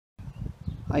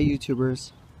Hi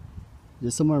YouTubers,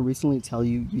 did someone recently tell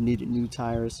you you needed new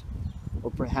tires?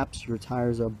 Or perhaps your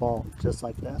tires are bald just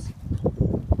like this?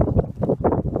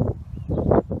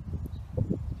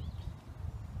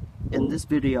 In this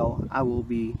video I will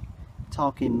be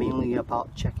talking mainly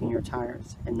about checking your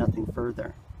tires and nothing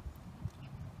further.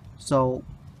 So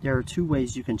there are two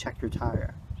ways you can check your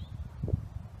tire: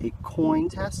 a coin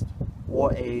test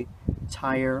or a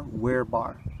tire wear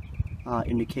bar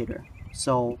indicator.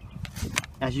 So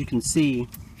as you can see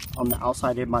on the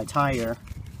outside of my tire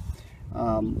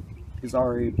is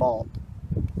already bald,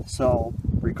 so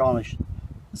regardless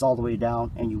it's all the way down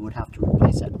and you would have to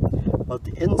replace it. But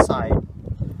the inside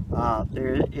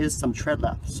there is some tread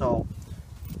left, so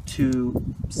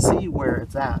to see where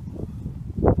it's at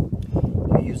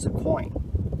you use a coin,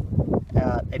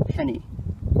 a penny,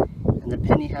 and the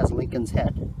penny has Lincoln's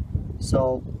head.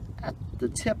 So at the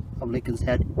tip of Lincoln's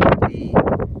head would be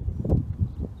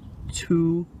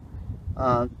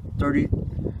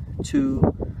 32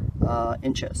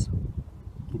 inches,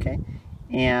 okay,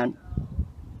 and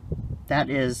that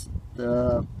is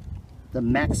the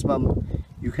maximum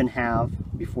you can have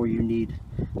before you need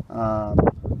to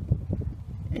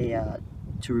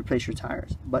replace your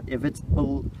tires. But if it's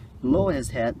below his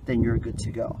head, then you're good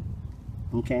to go.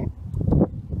 Okay,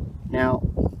 now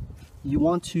you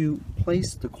want to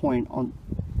place the coin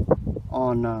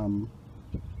on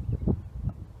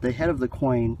the head of the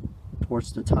coin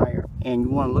towards the tire, and you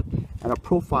want to look at a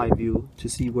profile view to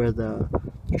see where the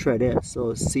tread is.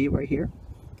 So see right here,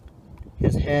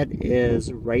 his head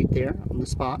is right there on the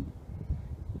spot,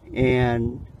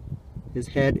 and his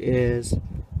head is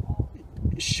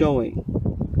showing.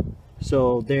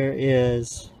 So there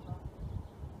is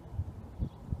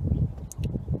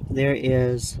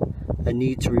a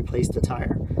need to replace the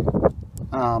tire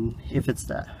if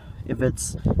it's at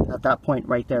that point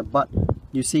right there. But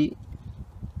you see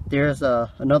there's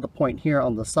another point here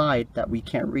on the side that we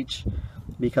can't reach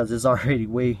because it's already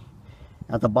way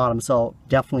at the bottom. So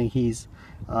definitely he's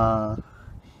a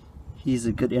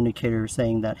good indicator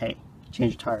saying that, hey,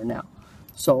 change the tire now.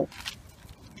 So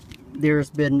there's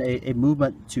been a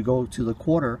movement to go to the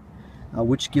quarter,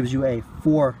 which gives you a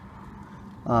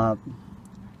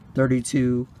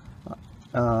 4/32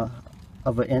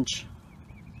 of an inch,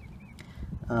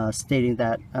 stating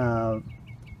that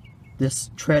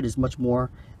this tread is much more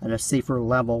at a safer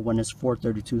level when it's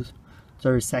 4/32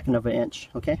 of an inch.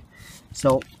 Okay,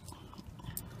 so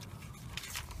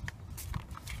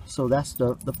that's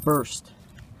the first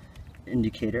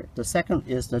indicator. The second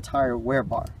is the tire wear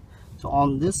bar. So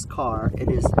on this car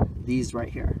it is these right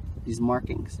here, these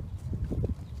markings.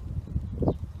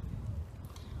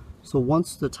 So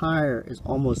once the tire is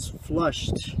almost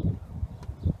flushed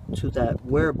to that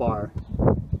wear bar,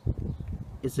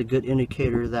 it's a good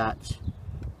indicator that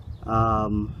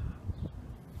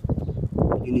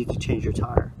you need to change your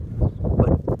tire.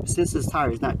 But since this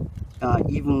tire is not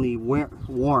evenly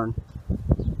worn,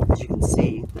 as you can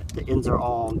see, the ends are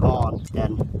all gone,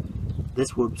 then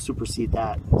this would supersede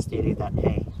that, stating that,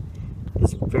 hey,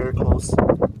 it's very close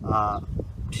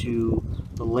to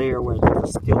the layer where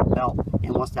there's a steel belt,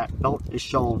 and once that belt is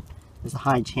shown, there's a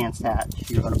high chance that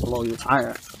you're going to blow your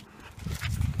tire.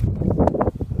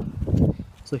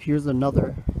 So here's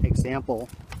another example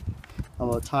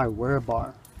of a tire wear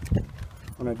bar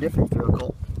on a different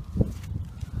vehicle.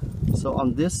 So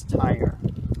on this tire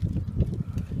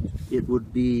it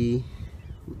would be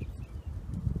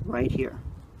right here.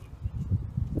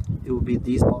 It would be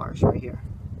these bars right here,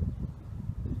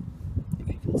 if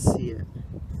you can see it.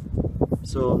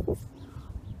 So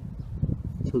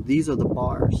these are the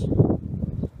bars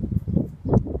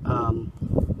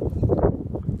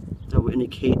that will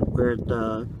indicate where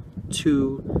the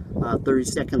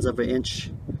 2/32 of an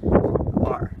inch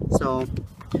are. So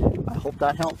I hope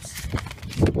that helps.